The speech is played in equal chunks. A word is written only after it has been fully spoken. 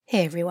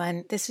Hey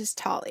everyone, this is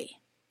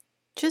Tolly.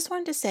 Just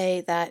wanted to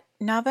say that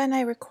Nava and I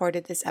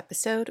recorded this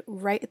episode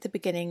right at the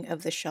beginning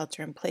of the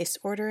shelter-in-place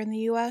order in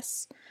the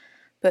US,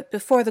 but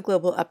before the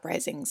global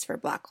uprisings for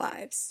Black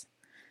Lives.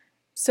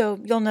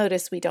 So you'll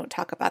notice we don't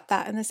talk about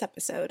that in this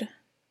episode.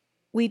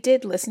 We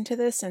did listen to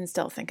this and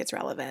still think it's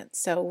relevant,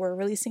 so we're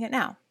releasing it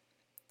now.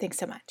 Thanks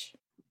so much.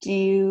 Do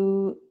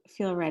you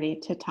feel ready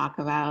to talk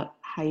about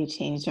how you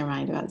changed your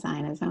mind about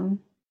Zionism?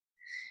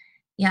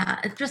 Yeah,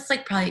 it's just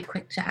like probably a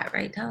quick chat,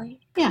 right,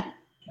 Tali? Yeah.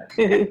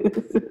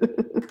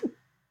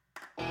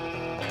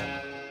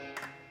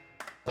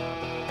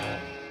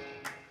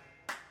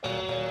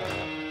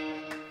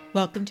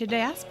 Welcome to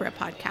Diaspora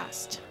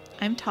Podcast.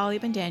 I'm Tali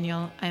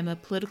Ben-Daniel. I'm a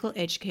political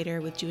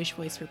educator with Jewish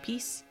Voice for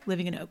Peace,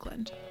 living in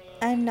Oakland.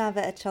 I'm Nava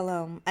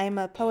Etchalom. I'm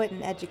a poet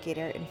and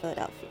educator in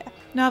Philadelphia.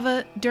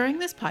 Nava, during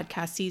this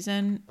podcast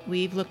season,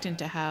 we've looked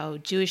into how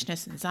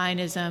Jewishness and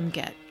Zionism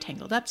get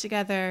tangled up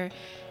together,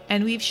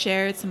 and we've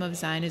shared some of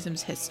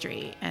Zionism's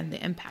history and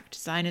the impact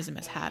Zionism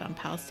has had on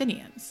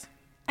Palestinians.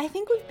 I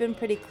think we've been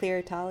pretty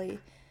clear, Tali.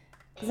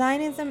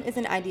 Zionism is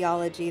an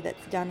ideology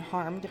that's done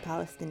harm to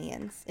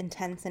Palestinians,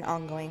 intense and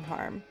ongoing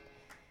harm.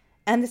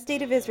 And the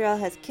State of Israel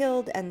has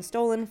killed and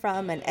stolen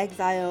from and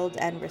exiled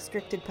and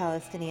restricted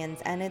Palestinians,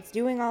 and it's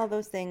doing all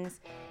those things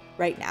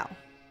right now.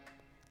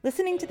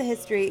 Listening to the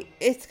history,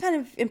 it's kind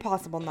of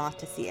impossible not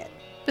to see it.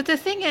 But the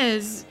thing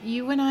is,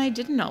 you and I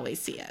didn't always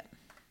see it.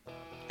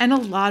 And a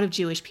lot of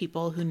Jewish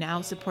people who now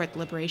support the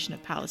liberation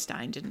of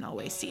Palestine didn't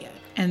always see it.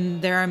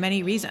 And there are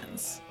many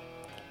reasons.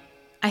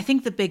 I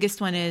think the biggest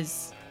one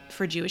is,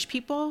 for Jewish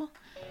people,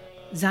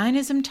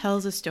 Zionism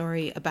tells a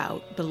story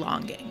about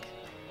belonging,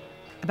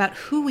 about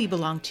who we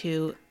belong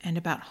to, and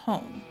about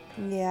home.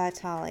 Yeah,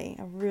 Tali,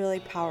 a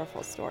really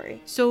powerful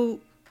story. So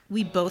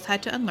we both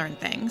had to unlearn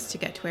things to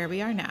get to where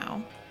we are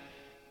now.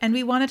 And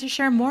we wanted to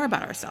share more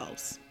about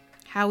ourselves,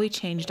 how we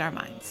changed our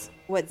minds.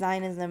 What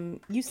Zionism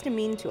used to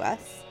mean to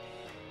us,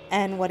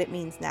 and what it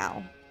means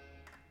now.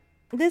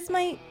 This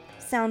might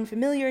sound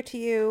familiar to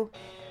you,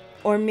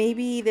 or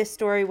maybe this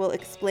story will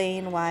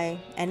explain why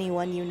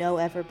anyone you know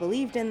ever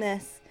believed in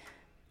this,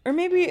 or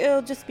maybe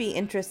it'll just be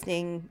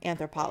interesting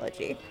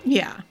anthropology.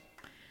 Yeah.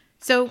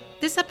 So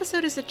this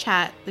episode is a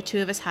chat the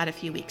two of us had a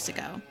few weeks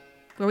ago,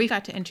 where we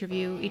got to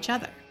interview each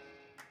other.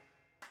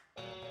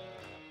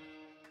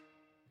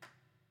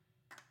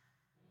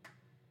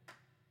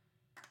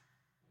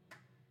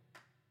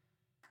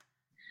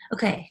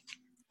 Okay,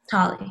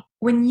 Tali,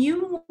 when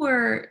you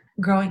were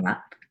growing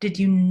up, did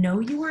you know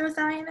you were a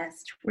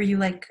Zionist? Were you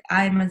like,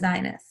 I'm a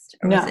Zionist?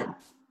 Or was it?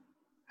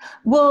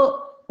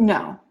 Well,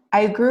 no.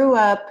 I grew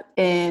up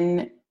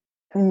in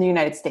the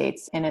United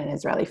States in an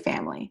Israeli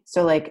family.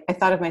 So I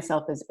thought of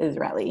myself as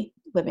Israeli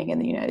living in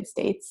the United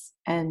States.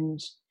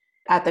 And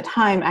at the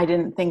time, I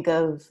didn't think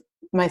of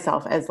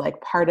myself as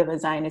part of a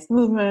Zionist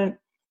movement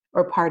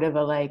or part of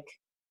I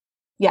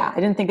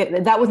didn't think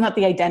that was not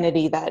the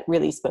identity that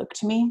really spoke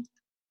to me.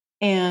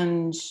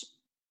 And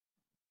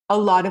a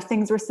lot of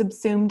things were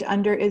subsumed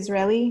under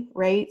Israeli,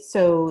 right?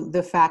 So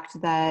the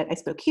fact that I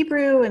spoke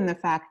Hebrew and the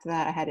fact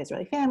that I had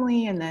Israeli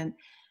family and then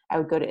I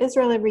would go to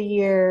Israel every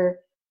year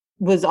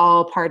was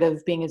all part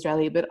of being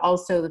Israeli, but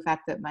also the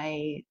fact that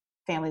my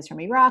family's from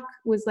Iraq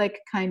was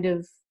kind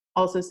of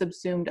also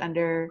subsumed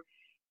under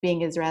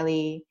being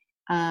Israeli.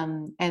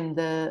 And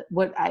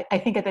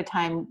I think at the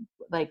time,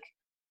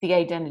 the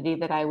identity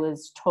that I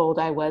was told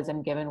I was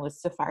and given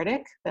was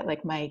Sephardic,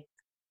 that my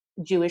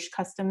Jewish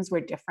customs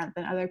were different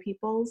than other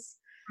people's,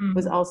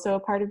 was also a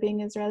part of being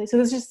Israeli. So it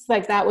was just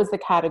that was the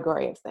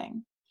category of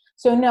thing.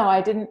 So no,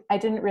 I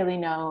didn't really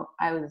know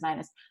I was a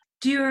Zionist.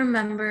 Do you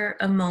remember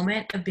a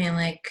moment of being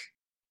like,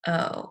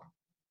 oh,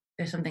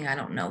 there's something I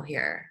don't know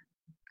here?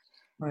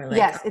 Or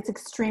Yes, it's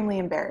extremely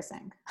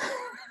embarrassing.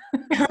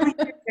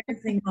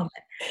 Embarrassing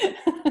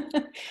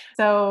moment.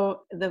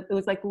 So it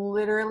was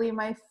literally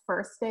my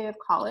first day of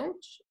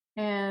college,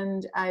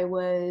 and I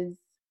was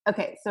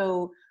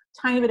so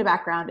tiny bit of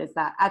background is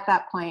that at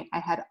that point I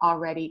had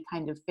already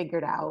kind of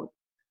figured out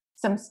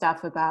some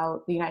stuff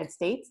about the United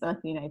States, that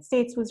the United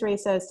States was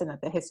racist and that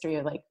the history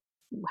of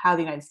how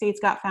the United States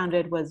got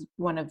founded was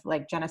one of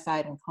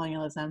genocide and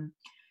colonialism.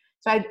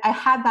 So I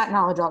had that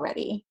knowledge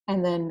already.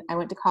 And then I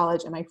went to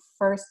college, and my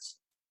first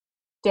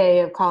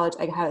day of college,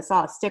 I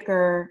saw a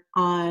sticker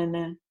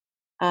on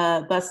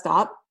a bus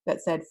stop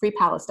that said Free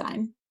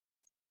Palestine.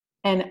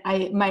 And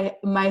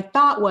my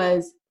thought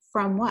was,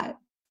 from what?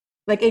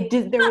 There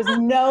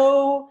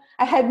was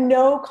I had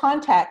no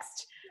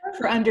context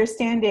for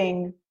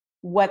understanding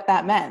what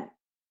that meant.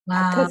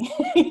 Wow.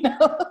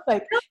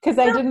 Because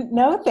I didn't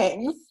know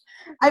things.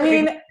 I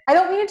mean, I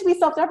don't mean it to be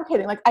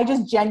self-deprecating. I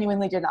just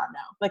genuinely did not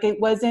know.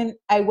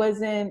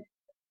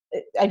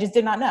 I just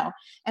did not know.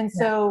 And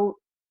so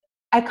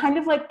I kind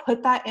of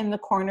put that in the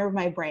corner of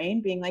my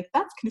brain being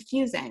that's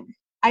confusing.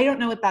 I don't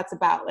know what that's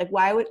about.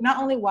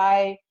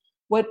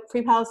 What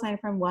Free Palestine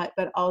from what,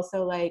 but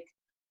also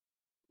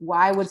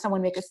why would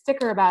someone make a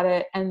sticker about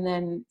it and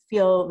then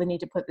feel the need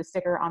to put the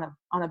sticker on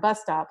a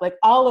bus stop?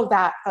 All of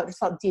that just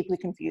felt deeply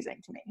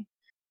confusing to me.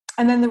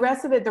 And then the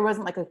rest of it, there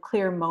wasn't like a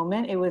clear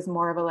moment. It was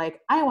more of a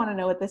like, I want to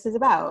know what this is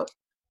about.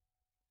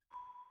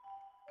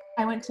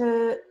 I went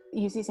to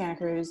UC Santa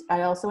Cruz.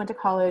 I also went to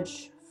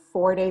college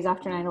 4 days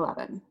after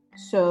 9/11.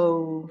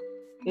 So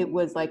it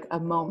was like a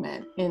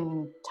moment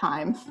in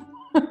time.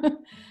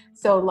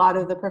 So a lot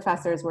of the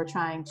professors were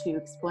trying to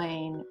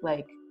explain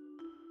like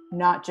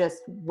not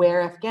just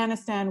where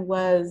Afghanistan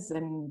was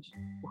and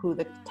who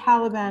the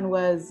Taliban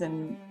was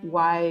and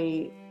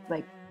why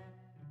like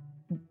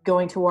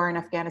going to war in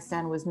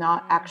Afghanistan was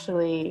not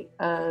actually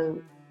a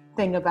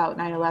thing about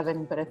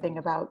 9/11, but a thing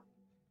about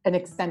an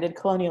extended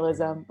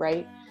colonialism,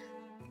 right?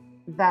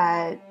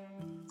 That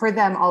for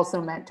them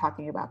also meant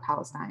talking about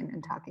Palestine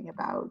and talking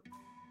about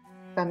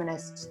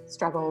feminist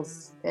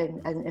struggles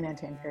in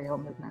anti-imperial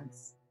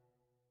movements.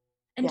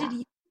 And Yeah. did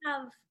you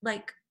have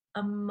like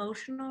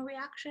emotional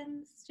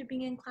reactions to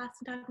being in class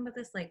and talking about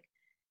this? Like,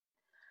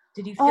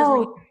 did you feel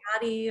something in your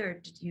body, or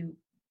did you?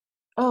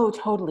 Oh,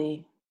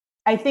 totally.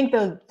 I think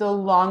the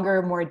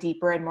longer, more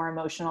deeper and more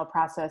emotional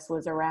process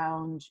was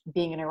around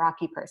being an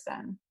Iraqi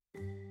person.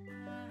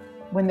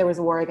 When there was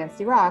a war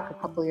against Iraq, a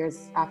couple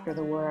years after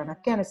the war in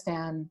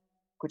Afghanistan,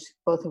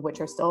 both of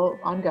which are still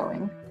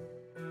ongoing,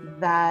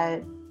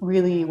 that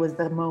really was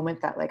the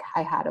moment that like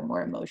I had a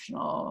more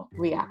emotional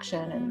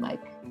reaction and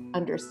like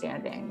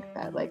understanding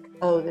that like,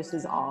 oh, this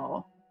is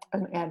all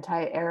an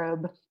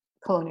anti-Arab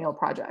colonial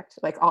project,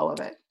 like all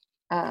of it.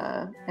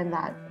 And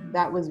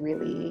that was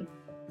really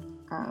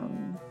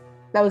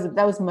that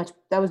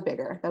was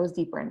bigger. That was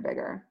deeper and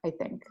bigger, I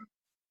think,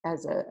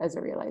 as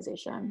a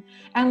realization,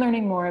 and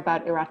learning more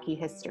about Iraqi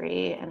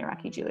history and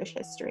Iraqi Jewish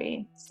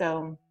history.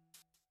 So,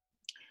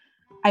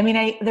 I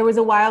mean, there was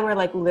a while where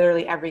like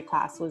literally every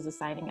class was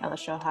assigning Ella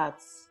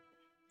Shohat's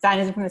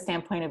Zionism from the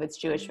standpoint of its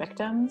Jewish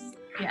victims.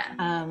 Yeah.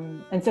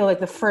 And so like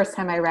the first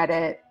time I read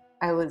it,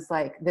 I was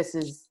like, this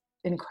is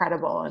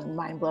incredible and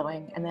mind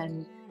blowing. And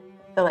then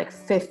the like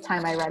fifth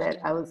time I read it,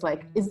 I was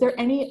like, is there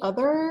any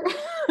other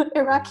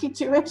Iraqi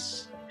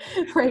Jewish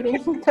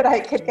writing that I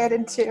could get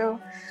into?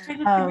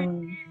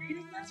 Reading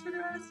this for the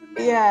rest of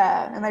my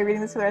Yeah, am I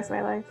reading this for the rest of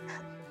my life?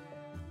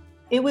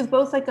 It was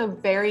both like a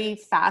very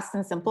fast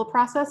and simple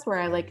process where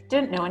I like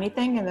didn't know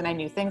anything and then I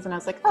knew things and I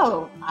was like,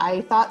 oh,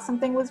 I thought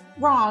something was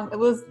wrong. It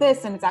was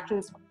this and it's actually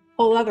this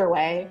whole other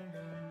way.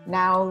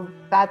 Now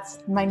that's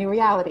my new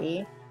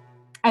reality.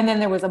 And then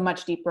there was a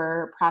much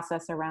deeper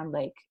process around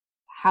like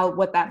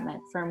what that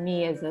meant for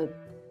me as a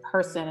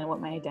person and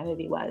what my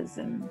identity was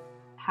and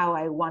how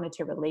I wanted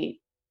to relate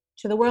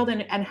to the world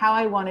and how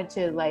I wanted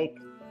to like,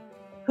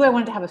 who I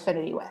wanted to have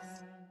affinity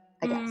with,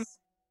 I guess.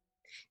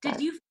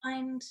 Did you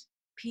find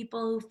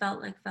people who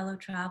felt like fellow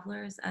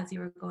travelers as you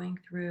were going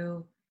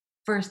through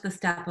first the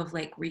step of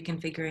like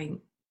reconfiguring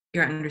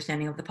your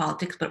understanding of the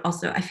politics, but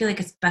also I feel like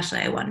especially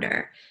I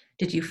wonder,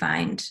 did you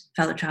find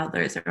fellow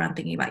travelers around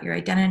thinking about your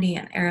identity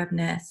and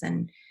Arabness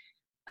and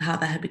how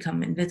that had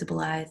become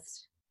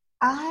invisibilized?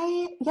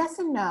 Yes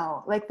and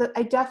no. Like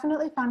I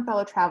definitely found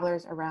fellow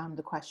travelers around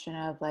the question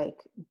of like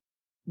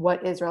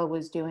what Israel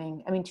was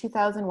doing. I mean,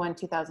 2001,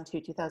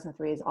 2002,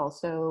 2003 is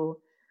also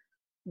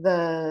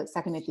the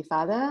second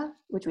Intifada,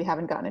 which we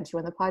haven't gotten into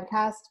in the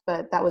podcast,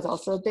 but that was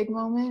also a big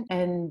moment.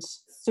 And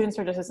Students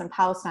for Justice in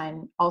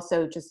Palestine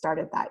also just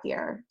started that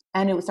year.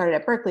 And it started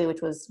at Berkeley,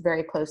 which was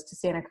very close to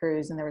Santa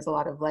Cruz. And there was a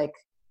lot of like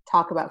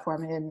talk about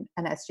forming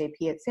an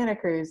SJP at Santa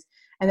Cruz.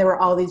 And there were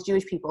all these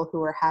Jewish people who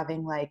were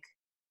having like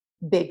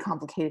big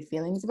complicated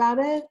feelings about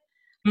it.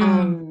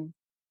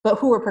 But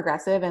who were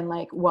progressive and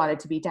like wanted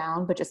to be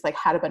down, but just like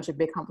had a bunch of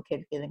big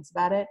complicated feelings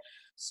about it.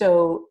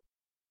 So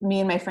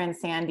me and my friend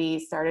Sandy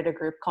started a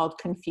group called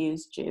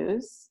Confused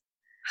Jews.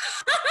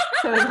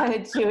 So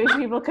that Jewish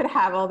people could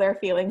have all their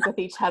feelings with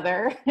each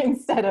other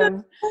instead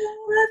of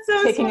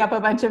taking up a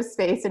bunch of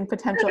space in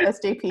potential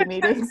SJP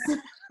meetings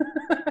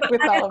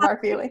with all of our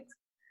feelings.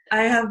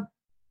 I'm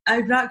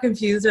not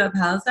confused about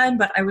Palestine,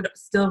 but I would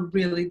still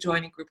really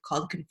join a group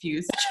called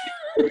Confused.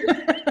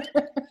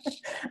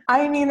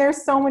 I mean,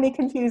 there's so many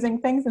confusing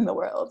things in the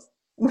world,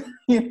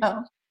 you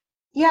know?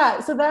 Yeah,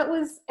 so that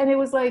was, and it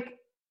was like,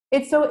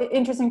 it's so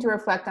interesting to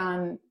reflect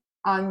on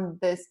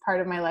this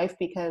part of my life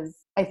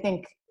because I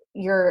think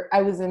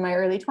I was in my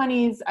early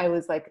 20s. I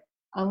was like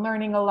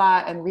unlearning a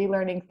lot and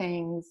relearning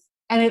things.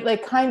 And it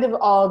like kind of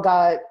all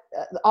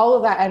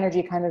of that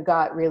energy kind of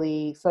got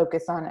really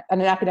focused on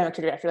an academic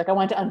trajectory. Like I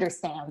wanted to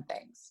understand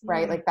things,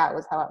 right? Like that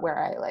was where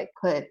I like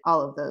put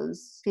all of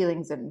those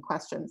feelings and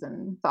questions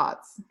and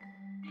thoughts.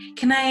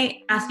 Can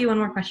I ask you one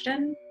more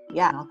question?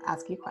 Yeah, I'll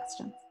ask you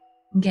questions.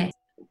 Okay.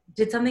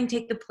 Did something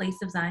take the place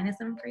of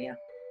Zionism for you?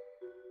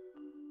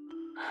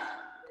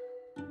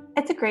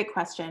 It's a great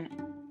question.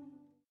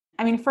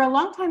 I mean, for a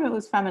long time it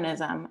was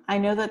feminism. I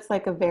know that's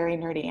like a very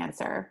nerdy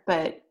answer,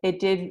 but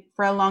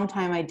for a long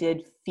time I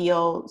did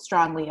feel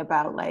strongly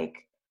about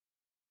like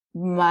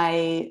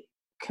my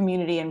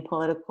community and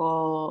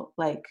political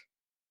like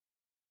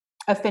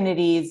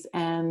affinities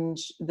and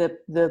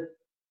the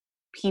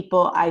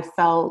people I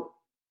felt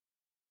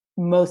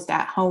most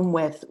at home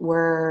with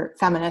were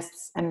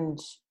feminists and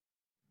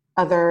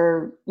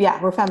were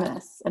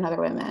feminists and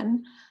other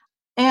women.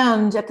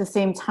 And at the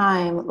same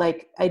time,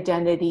 like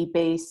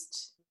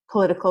identity-based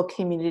political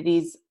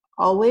communities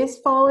always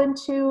fall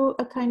into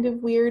a kind of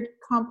weird,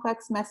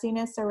 complex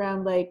messiness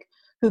around like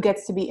who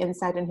gets to be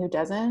inside and who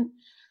doesn't.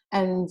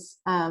 And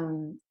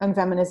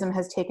feminism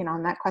has taken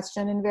on that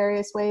question in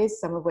various ways,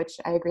 some of which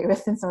I agree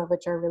with and some of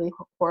which are really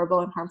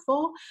horrible and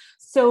harmful.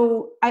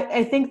 So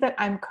I think that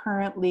I'm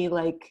currently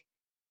like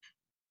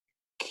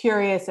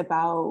curious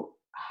about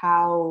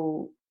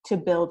how to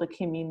build a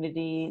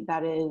community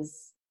that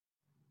is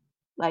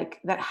like,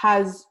 that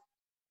has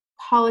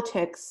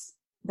politics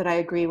that I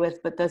agree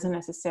with, but doesn't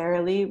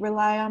necessarily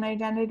rely on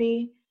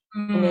identity.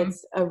 And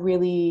it's a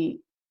really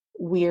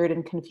weird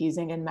and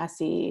confusing and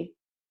messy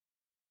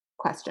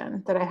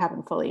question that I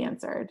haven't fully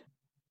answered.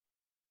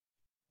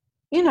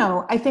 You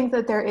know, I think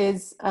that there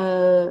is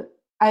a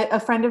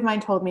friend of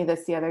mine told me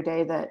this the other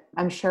day that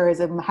I'm sure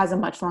has a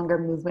much longer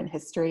movement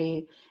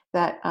history,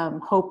 that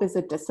hope is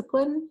a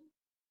discipline,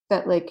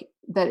 that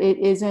it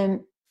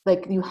isn't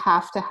like you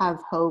have to have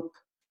hope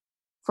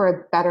for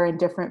a better and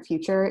different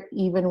future,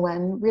 even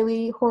when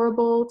really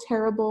horrible,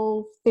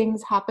 terrible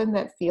things happen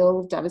that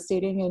feel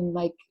devastating and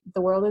like the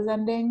world is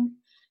ending,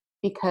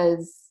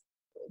 because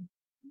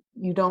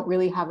you don't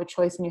really have a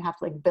choice and you have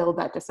to like build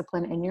that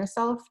discipline in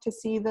yourself to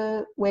see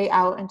the way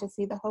out and to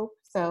see the hope.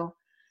 So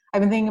I've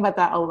been thinking about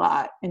that a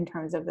lot in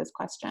terms of this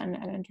question,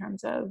 and in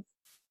terms of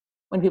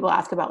when people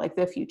ask about like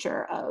the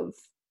future of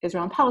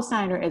Israel and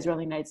Palestine, or Israel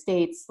and the United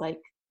States, like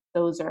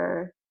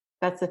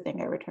that's the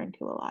thing I return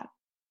to a lot.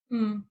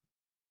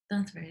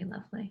 That's very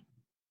lovely.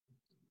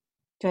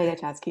 Do I get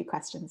to ask you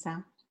questions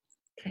now?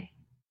 Okay.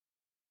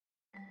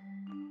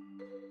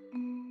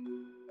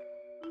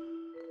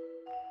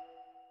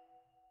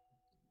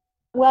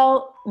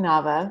 Well,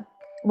 Nava,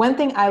 one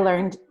thing I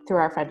learned through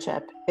our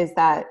friendship is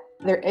that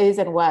there is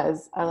and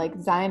was a like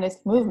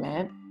Zionist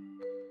movement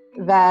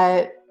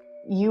that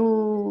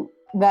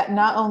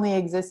not only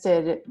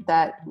existed,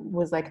 that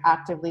was like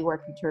actively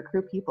working to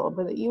recruit people,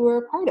 but that you were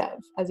a part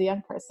of as a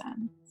young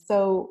person.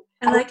 So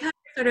I like how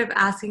you're sort of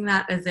asking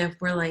that as if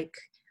we're like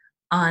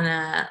on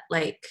a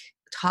like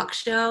talk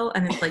show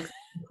and it's like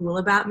cool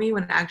about me,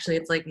 when actually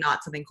it's like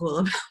not something cool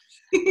about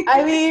me.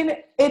 I mean,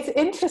 it's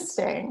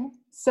interesting.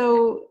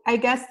 So I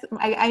guess,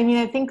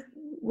 I think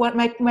what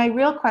my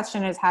real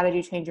question is, how did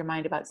you change your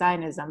mind about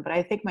Zionism? But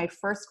I think my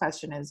first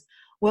question is,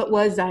 what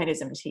was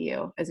Zionism to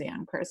you as a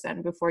young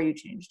person before you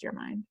changed your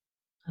mind?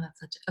 Oh,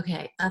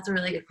 that's a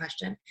really good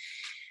question.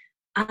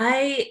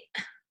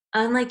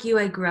 Unlike you,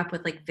 I grew up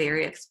with like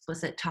very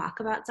explicit talk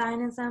about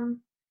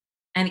Zionism,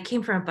 and it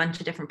came from a bunch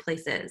of different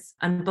places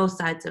on both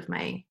sides of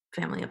my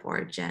family of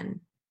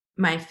origin.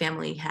 My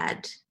family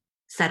had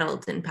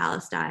settled in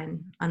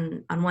Palestine.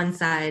 On one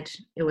side,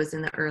 it was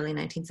in the early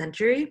 19th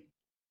century.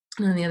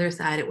 And on the other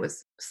side, it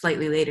was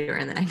slightly later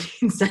in the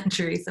 19th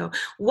century. So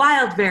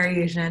wild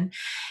variation.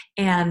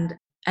 And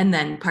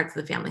then parts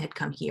of the family had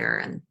come here,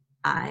 and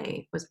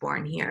I was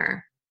born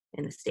here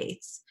in the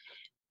States.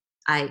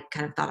 I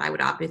kind of thought I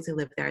would obviously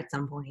live there at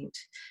some point.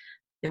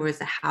 There was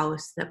a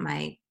house that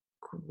my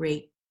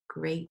great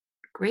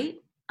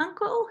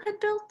uncle had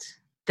built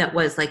that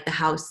was like the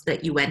house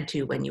that you went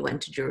to when you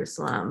went to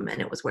Jerusalem, and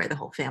it was where the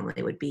whole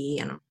family would be.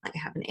 And like I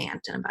have an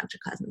aunt and a bunch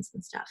of cousins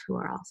and stuff who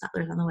are all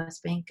settlers on the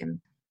West Bank,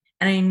 and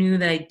I knew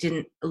that I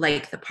didn't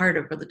like the part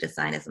of religious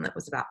Zionism that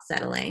was about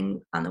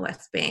settling on the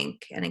West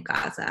Bank and in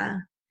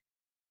Gaza.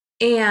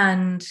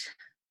 And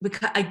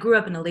because I grew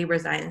up in a labor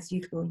Zionist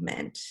youth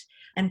movement,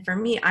 and for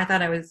me, I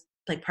thought I was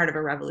like part of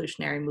a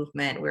revolutionary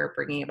movement. We were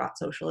bringing about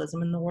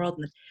socialism in the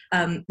world,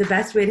 and the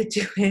best way to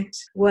do it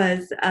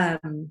was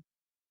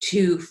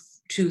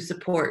to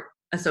support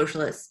a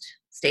socialist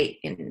state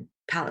in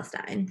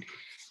Palestine.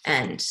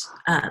 And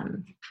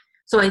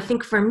so I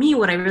think for me,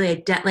 what I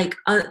really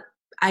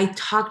I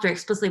talked very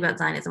explicitly about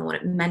Zionism. What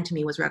it meant to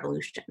me was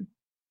revolution,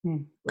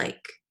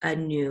 like a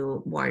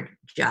new, more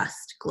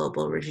just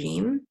global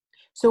regime.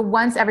 So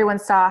once everyone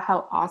saw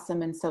how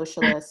awesome and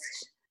socialist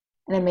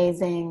and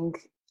amazing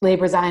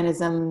labor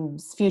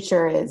Zionism's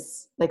future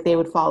is, like they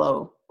would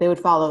follow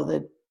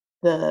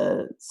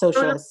the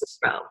socialist.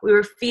 We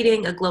were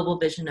feeding a global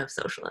vision of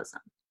socialism.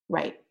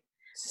 Right.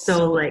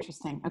 So like,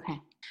 interesting. Okay.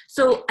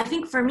 So I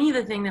think for me,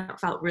 the thing that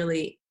felt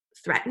really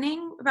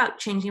threatening about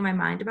changing my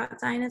mind about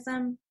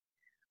Zionism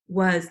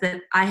was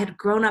that I had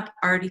grown up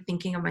already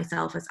thinking of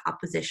myself as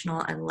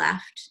oppositional and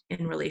left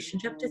in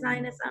relationship to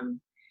Zionism,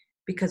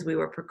 because we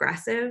were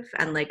progressive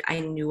and like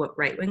I knew what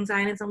right-wing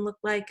Zionism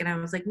looked like. And I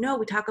was like, no,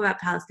 we talk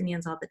about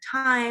Palestinians all the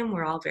time.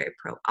 We're all very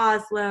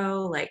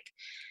pro-Oslo. Like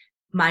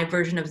my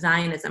version of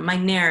Zionism, my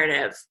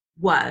narrative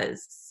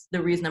was,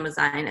 the reason I'm a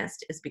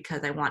Zionist is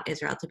because I want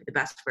Israel to be the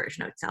best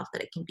version of itself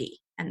that it can be.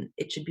 And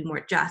it should be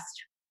more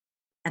just.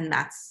 And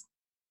that's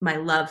my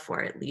love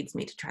for it leads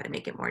me to try to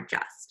make it more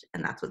just.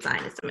 And that's what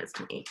Zionism is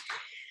to me.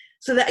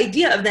 So the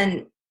idea of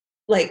then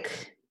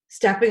like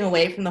stepping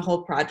away from the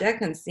whole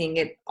project and seeing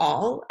it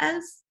all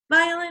as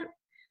violent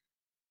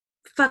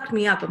fucked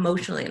me up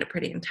emotionally in a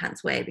pretty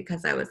intense way,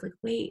 because I was like,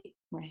 wait,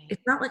 Right.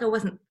 it's not like I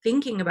wasn't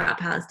thinking about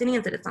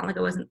Palestinians, and it's not like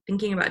I wasn't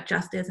thinking about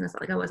justice, and it's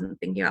not like I wasn't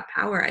thinking about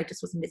power. I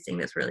just was missing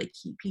this really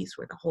key piece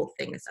where the whole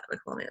thing is settler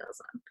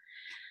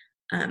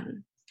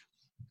colonialism.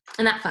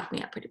 And that fucked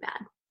me up pretty bad.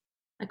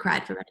 I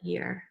cried for about a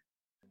year.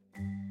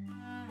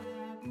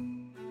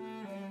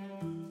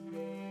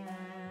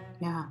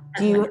 Yeah.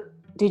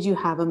 Did you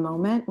have a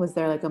moment? Was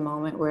there like a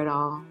moment where it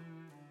all?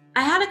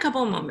 I had a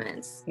couple of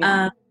moments.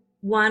 Yeah.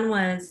 One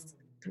was,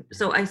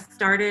 so I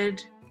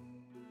started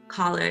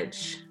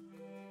college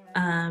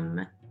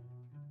in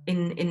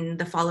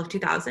the fall of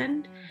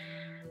 2000,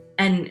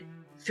 and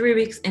 3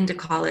 weeks into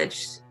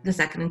college, the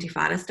second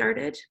Intifada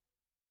started.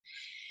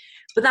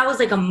 But that was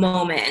like a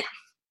moment.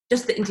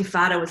 Just the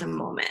Intifada was a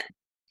moment.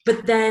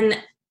 But then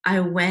I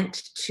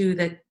went to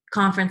the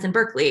conference in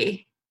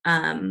Berkeley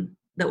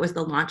that was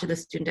the launch of the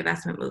student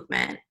divestment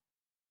movement.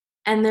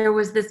 And there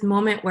was this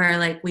moment where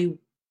like we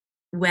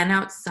went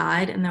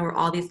outside and there were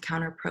all these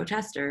counter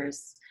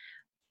protesters.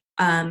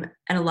 And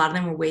a lot of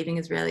them were waving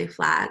Israeli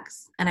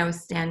flags. And I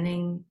was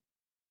standing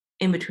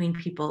in between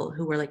people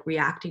who were like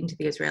reacting to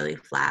the Israeli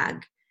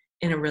flag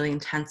in a really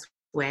intense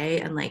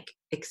way and like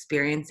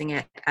experiencing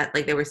it at,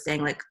 like they were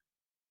saying like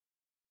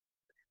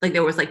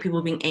there was like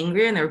people being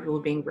angry and there were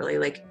people being really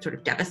like sort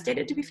of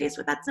devastated to be faced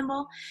with that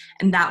symbol.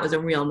 And that was a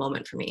real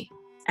moment for me.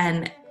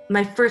 And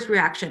my first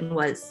reaction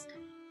was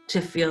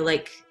to feel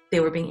like they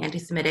were being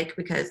anti-Semitic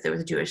because there was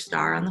a Jewish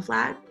star on the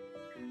flag.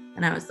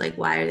 And I was like,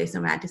 why are they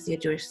so mad to see a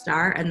Jewish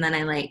star? And then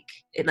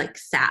it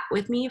sat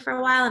with me for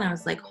a while and I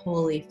was like,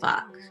 holy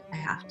fuck, I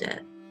have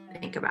to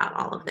think about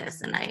all of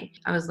this. And I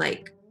was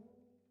like,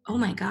 oh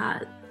my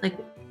God, like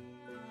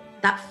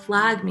that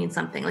flag means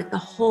something. Like the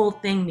whole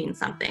thing means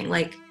something.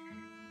 Like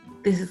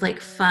this is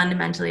like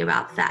fundamentally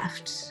about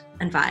theft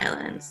and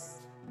violence.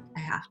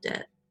 I have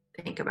to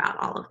think about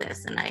all of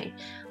this. And I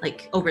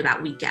like over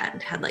that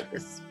weekend had like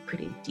this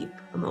pretty deep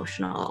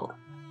emotional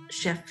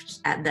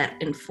shift that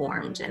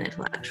informed an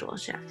intellectual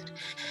shift.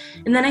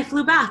 And then I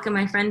flew back and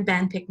my friend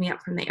Ben picked me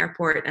up from the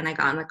airport and I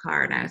got in the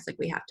car and I was like,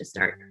 we have to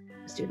start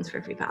Students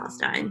for Free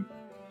Palestine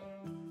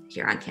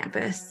here on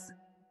campus.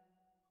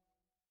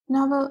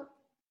 Nava,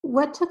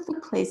 what took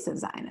the place of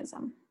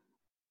Zionism?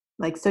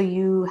 Like, so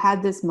you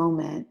had this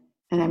moment,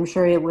 and I'm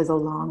sure it was a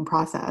long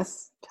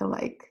process to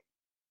like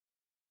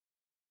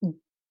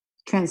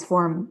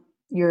transform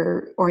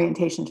your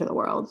orientation to the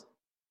world.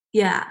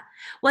 Yeah.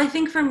 Well, I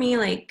think for me,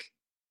 like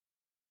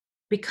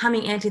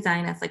becoming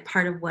anti-Zionist, like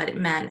part of what it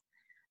meant,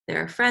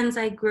 there are friends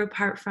I grew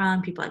apart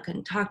from, people I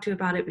couldn't talk to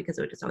about it because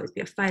it would just always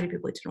be a fight, or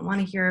people who didn't want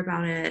to hear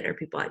about it, or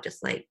people I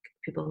just like,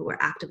 people who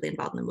were actively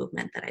involved in the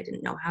movement that I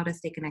didn't know how to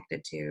stay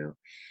connected to,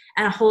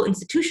 and a whole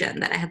institution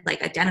that I had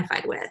like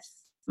identified with,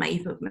 my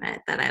youth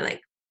movement, that I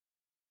like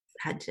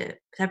had to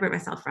separate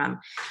myself from.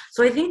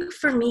 So I think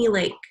for me,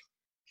 like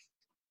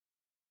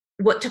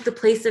what took the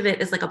place of it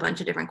is like a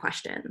bunch of different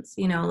questions,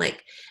 you know,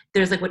 like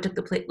there's like what took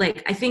the place,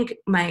 like I think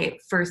my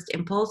first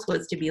impulse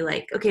was to be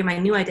like, okay, my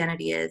new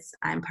identity is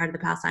I'm part of the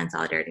Palestine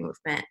Solidarity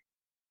Movement,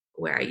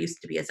 where I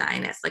used to be a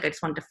Zionist. Like I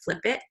just wanted to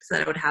flip it so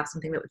that I would have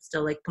something that would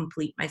still like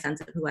complete my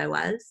sense of who I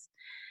was.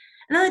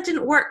 And then it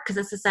didn't work because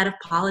it's a set of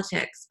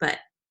politics, but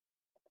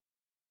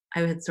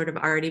I had sort of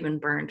already been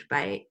burned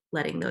by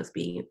letting those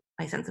be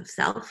my sense of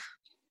self.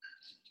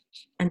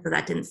 And so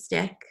that didn't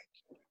stick.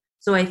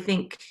 So I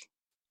think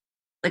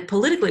like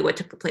politically what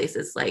took the place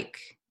is like,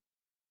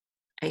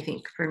 I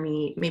think for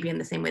me, maybe in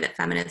the same way that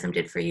feminism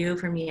did for you,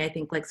 for me, I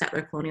think like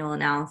settler colonial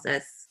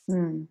analysis,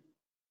 the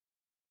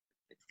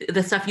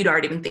stuff you'd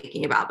already been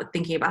thinking about, but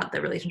thinking about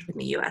the relationship between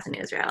the US and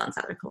Israel and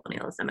settler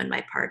colonialism and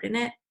my part in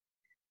it,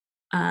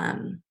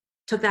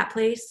 took that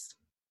place.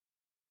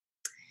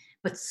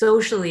 But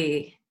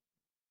socially,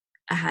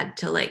 I had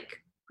to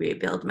like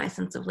rebuild my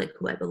sense of like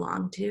who I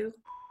belonged to.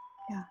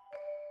 Yeah.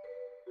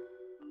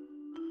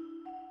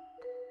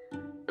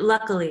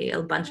 Luckily,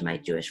 a bunch of my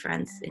Jewish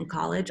friends in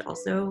college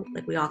also,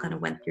 like we all kind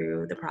of went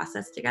through the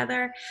process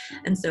together.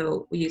 And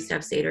so we used to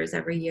have Seders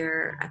every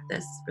year at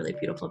this really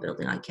beautiful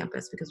building on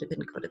campus because we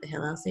couldn't go to the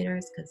Hillel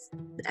Seders because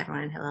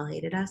everyone in Hillel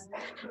hated us.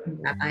 And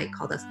the rabbi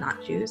called us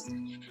not Jews.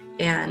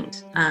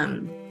 And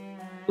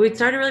we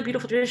started a really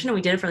beautiful tradition and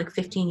we did it for like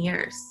 15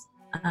 years.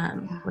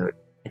 We were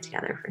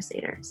together for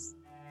Seders.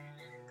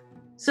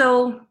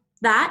 So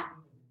that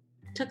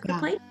took the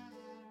place.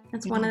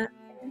 That's one of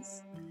the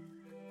things.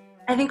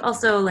 I think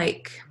also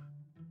like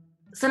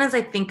sometimes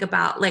I think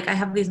about like I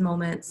have these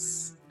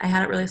moments. I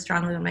had it really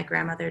strongly when my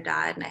grandmother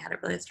died, and I had it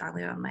really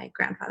strongly when my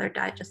grandfather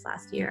died just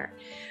last year,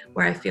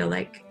 where I feel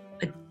like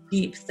a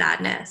deep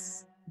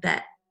sadness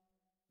that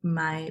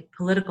my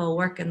political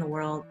work in the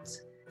world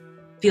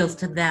feels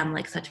to them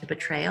like such a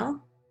betrayal.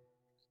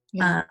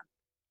 Yeah.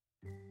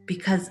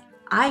 Because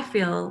I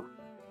feel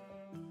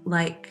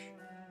like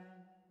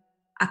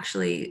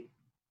actually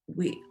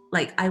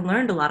I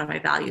learned a lot of my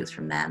values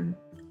from them.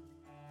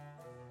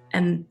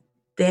 And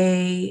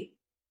they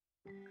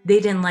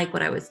didn't like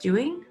what I was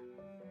doing,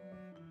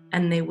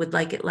 and they would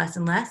like it less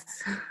and less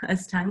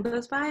as time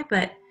goes by.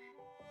 But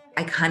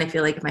I kind of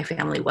feel like if my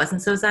family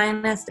wasn't so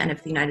Zionist and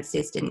if the United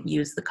States didn't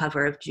use the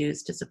cover of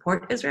Jews to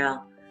support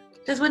Israel,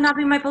 this would not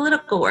be my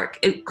political work.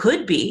 It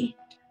could be,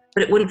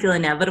 but it wouldn't feel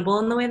inevitable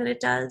in the way that it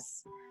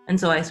does. And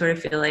so I sort of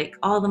feel like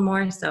all the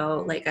more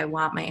so, like I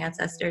want my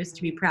ancestors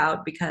to be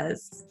proud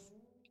because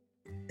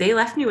they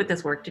left me with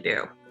this work to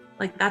do.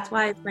 Like that's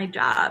why it's my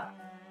job.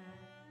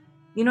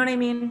 You know what I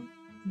mean?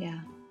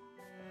 Yeah.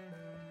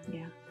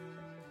 Yeah.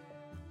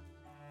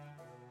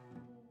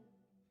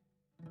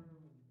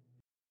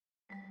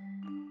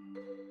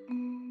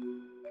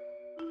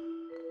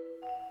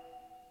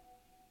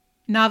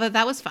 Nava,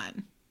 that was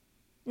fun.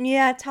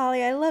 Yeah,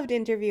 Tali, I loved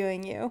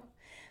interviewing you.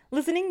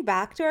 Listening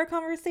back to our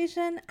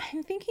conversation,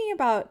 I'm thinking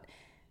about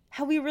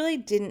how we really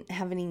didn't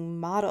have any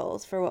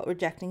models for what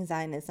rejecting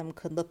Zionism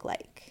could look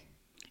like.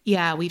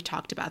 Yeah, we've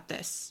talked about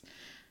this.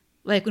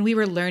 Like when we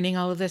were learning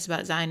all of this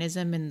about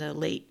Zionism in the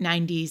late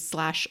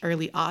 90s /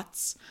 early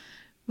aughts,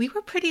 we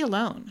were pretty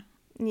alone.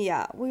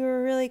 Yeah, we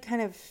were really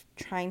kind of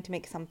trying to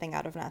make something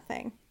out of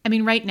nothing. I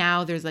mean, right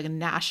now there's like a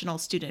national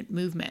student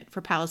movement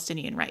for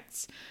Palestinian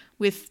rights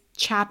with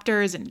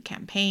chapters and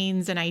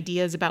campaigns and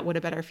ideas about what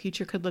a better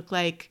future could look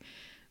like.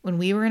 When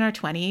we were in our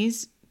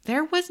 20s,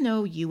 there was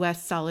no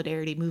U.S.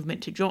 solidarity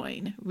movement to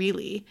join,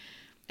 really.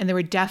 And there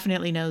were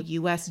definitely no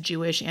U.S.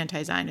 Jewish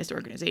anti-Zionist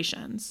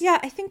organizations. Yeah,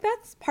 I think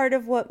that's part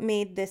of what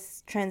made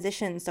this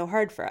transition so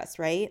hard for us,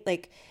 right?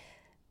 Like,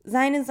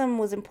 Zionism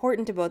was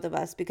important to both of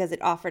us because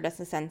it offered us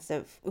a sense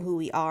of who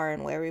we are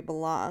and where we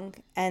belong.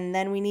 And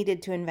then we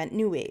needed to invent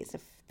new ways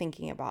of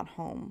thinking about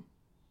home.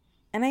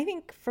 And I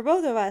think for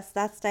both of us,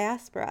 that's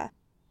diaspora.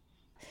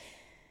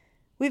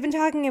 We've been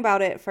talking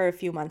about it for a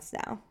few months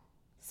now.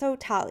 So,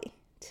 Tali,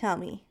 tell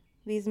me,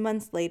 these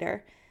months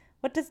later,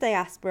 what does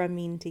diaspora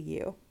mean to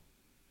you?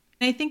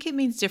 I think it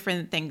means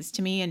different things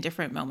to me in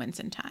different moments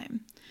in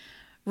time.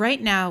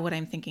 Right now, what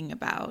I'm thinking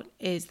about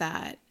is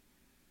that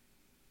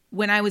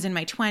when I was in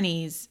my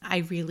 20s, I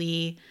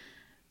really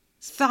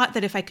thought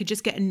that if I could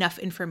just get enough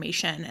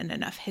information and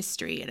enough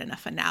history and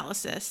enough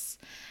analysis,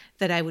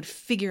 that I would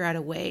figure out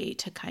a way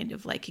to kind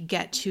of like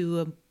get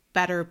to a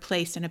better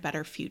place and a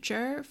better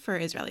future for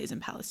Israelis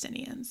and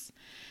Palestinians.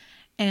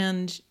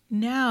 And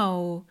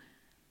now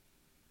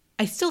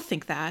I still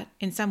think that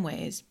in some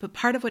ways, but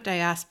part of what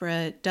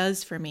diaspora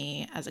does for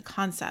me as a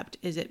concept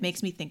is it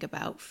makes me think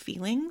about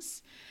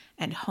feelings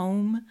and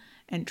home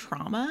and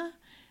trauma,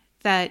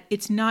 that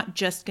it's not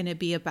just going to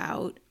be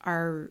about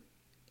our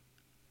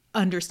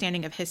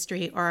understanding of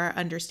history or our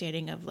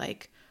understanding of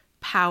like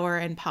power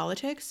and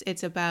politics.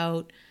 It's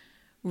about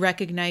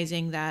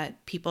recognizing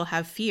that people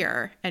have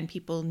fear and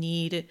people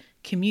need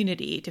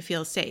community to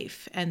feel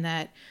safe, and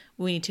that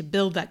we need to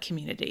build that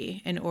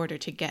community in order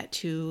to get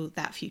to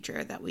that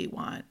future that we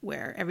want,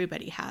 where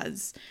everybody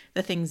has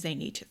the things they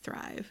need to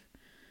thrive.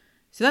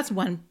 So that's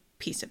one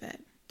piece of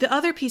it. The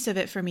other piece of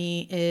it for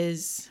me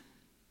is,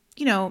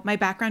 you know, my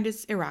background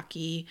is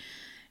Iraqi.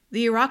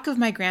 The Iraq of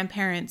my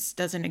grandparents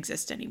doesn't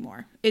exist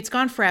anymore. It's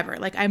gone forever.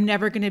 Like I'm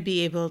never going to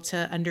be able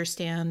to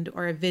understand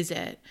or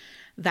visit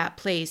that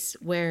place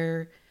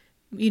where,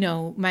 you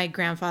know, my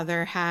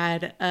grandfather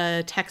had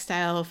a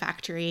textile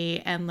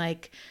factory and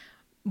like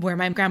where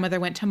my grandmother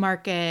went to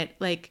market.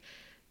 Like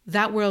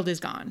that world is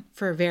gone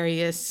for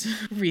various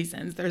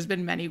reasons. There's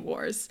been many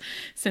wars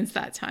since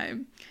that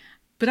time.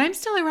 But I'm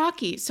still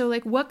Iraqi. So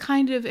like what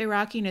kind of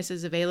Iraqiness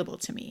is available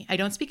to me? I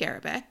don't speak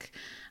Arabic.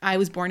 I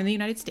was born in the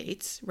United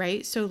States,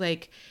 right? So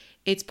like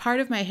it's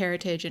part of my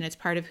heritage and it's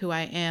part of who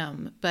I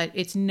am, but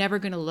it's never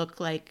going to look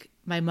like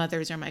my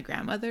mother's or my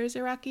grandmother's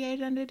Iraqi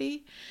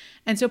identity.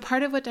 And so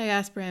part of what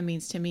diaspora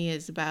means to me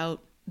is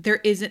about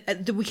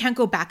we can't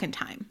go back in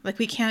time. Like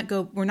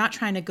we're not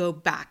trying to go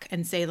back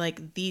and say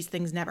like these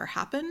things never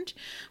happened.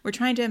 We're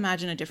trying to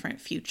imagine a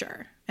different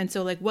future. And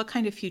so like what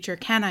kind of future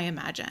can I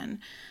imagine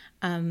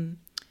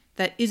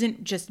that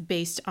isn't just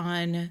based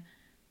on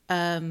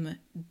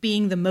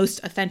being the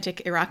most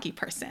authentic Iraqi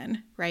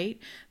person, right?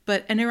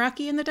 But an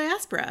Iraqi in the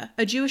diaspora,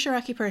 a Jewish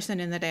Iraqi person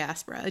in the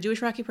diaspora, a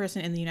Jewish Iraqi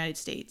person in the United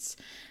States.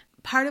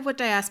 Part of what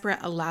diaspora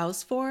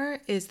allows for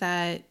is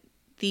that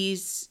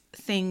these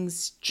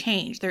things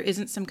change. There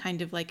isn't some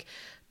kind of like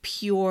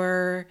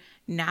pure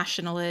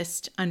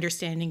nationalist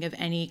understanding of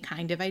any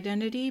kind of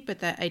identity, but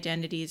that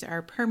identities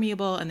are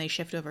permeable and they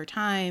shift over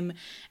time,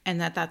 and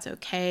that that's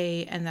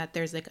okay, and that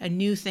there's like a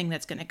new thing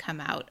that's going to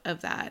come out of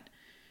that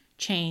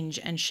change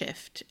and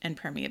shift and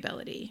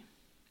permeability.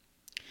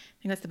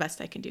 I think that's the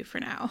best I can do for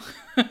now.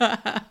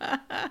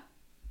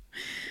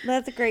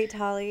 That's great,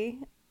 Tali.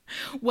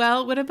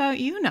 Well, what about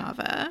you,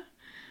 Nava?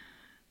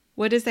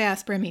 What does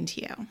diaspora mean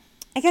to you?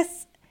 I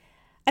guess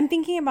I'm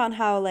thinking about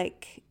how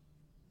like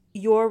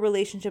your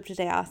relationship to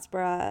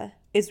diaspora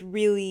is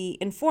really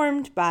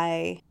informed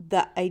by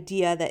the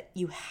idea that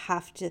you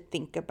have to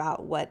think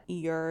about what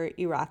your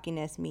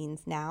Iraqiness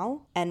means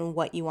now and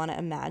what you want to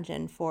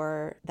imagine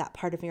for that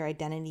part of your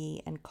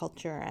identity and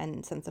culture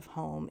and sense of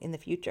home in the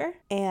future.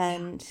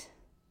 And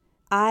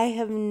I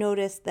have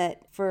noticed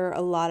that for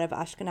a lot of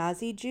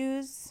Ashkenazi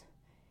Jews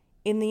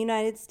in the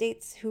United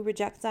States who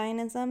reject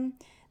Zionism,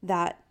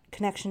 that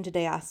connection to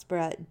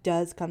diaspora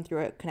does come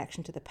through a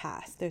connection to the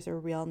past. There's a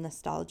real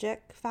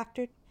nostalgic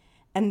factor.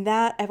 And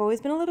that I've always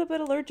been a little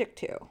bit allergic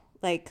to.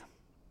 Like,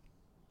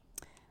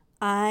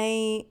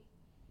 I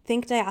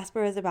think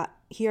diaspora is about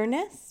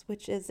here-ness,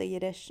 which is a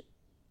Yiddish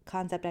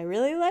concept I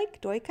really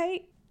like,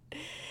 Doigkeit.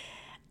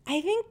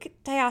 I think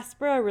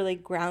diaspora really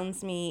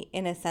grounds me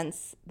in a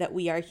sense that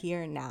we are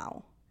here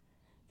now,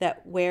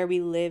 that where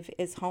we live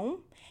is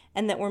home,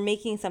 and that we're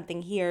making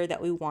something here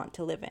that we want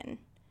to live in,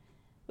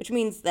 which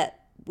means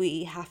that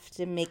we have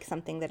to make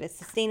something that is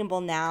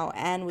sustainable now,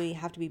 and we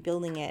have to be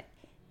building it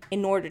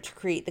in order to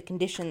create the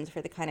conditions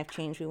for the kind of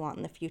change we want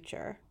in the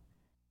future.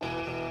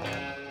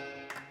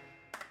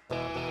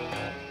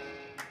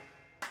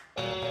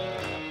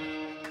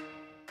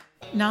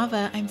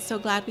 Nava, I'm so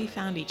glad we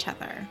found each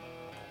other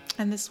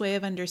and this way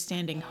of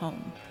understanding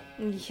home.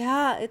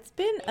 Yeah, it's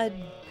been a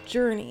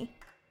journey.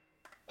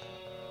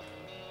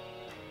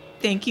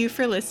 Thank you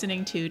for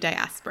listening to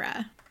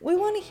Diaspora. We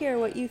want to hear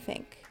what you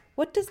think.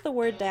 What does the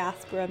word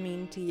diaspora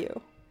mean to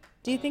you?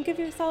 Do you think of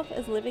yourself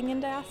as living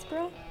in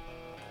diaspora?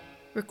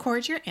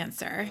 Record your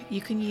answer.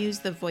 You can use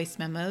the voice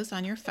memos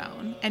on your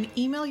phone and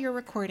email your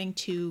recording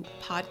to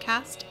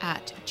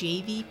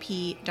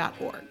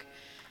podcast@jvp.org.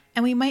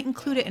 And we might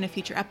include it in a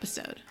future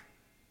episode.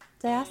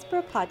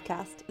 Diaspora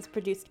Podcast is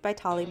produced by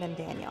Tali Ben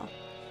Daniel.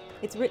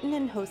 It's written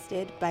and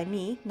hosted by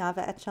me,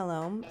 Nava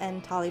Etchalom,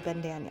 and Tali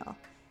Ben Daniel,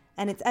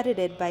 and it's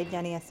edited by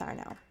Jenny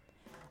Asarno.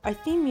 Our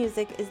theme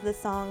music is the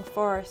song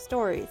For Our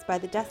Stories by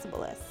the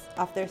Decibelists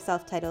off their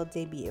self-titled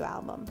debut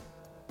album.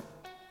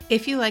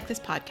 If you like this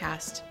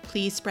podcast,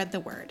 please spread the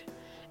word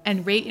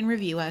and rate and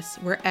review us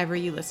wherever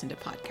you listen to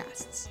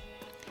podcasts.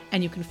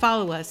 And you can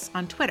follow us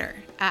on Twitter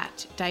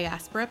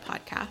 @Diaspora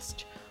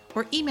Podcast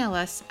or email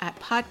us at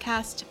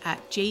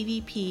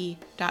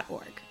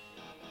podcast@jvp.org.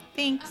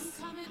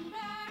 Thanks. I'm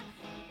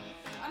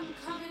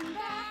coming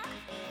back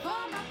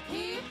for my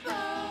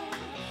people,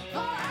 for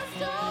our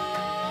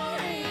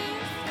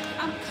stories.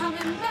 I'm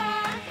coming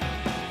back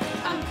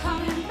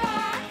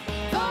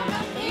for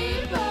my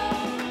people,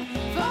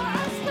 for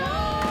our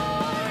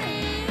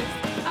stories.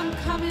 I'm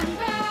coming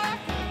back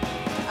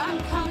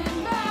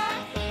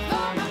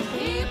for my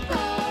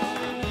people,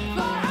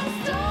 for our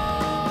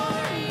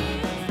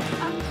stories.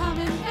 I'm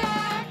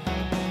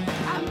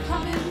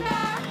coming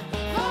back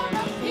for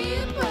my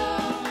people,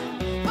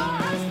 for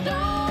our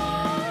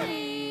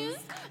stories.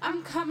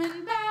 I'm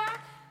coming back.